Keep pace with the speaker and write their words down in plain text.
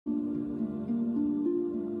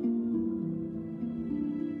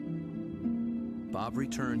Bob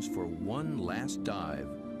returns for one last dive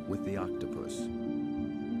with the octopus.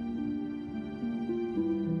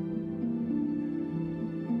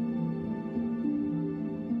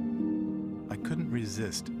 I couldn't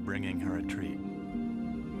resist bringing her a treat.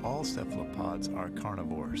 All cephalopods are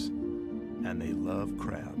carnivores, and they love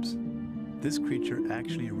crabs. This creature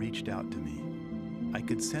actually reached out to me. I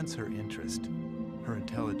could sense her interest, her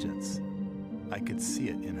intelligence. I could see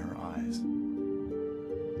it in her eyes.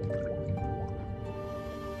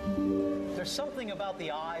 There's something about the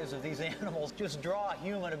eyes of these animals just draw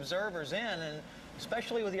human observers in, and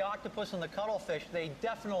especially with the octopus and the cuttlefish, they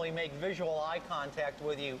definitely make visual eye contact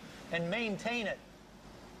with you and maintain it.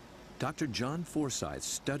 Dr. John Forsyth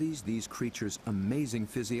studies these creatures' amazing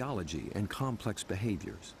physiology and complex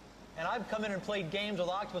behaviors. And I've come in and played games with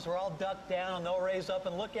octopus where I'll duck down and they'll raise up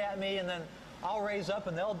and look at me, and then I'll raise up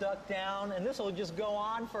and they'll duck down, and this will just go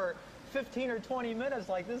on for 15 or 20 minutes.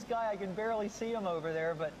 Like this guy, I can barely see him over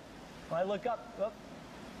there, but when I look up, oh,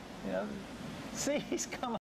 you know, see, he's coming.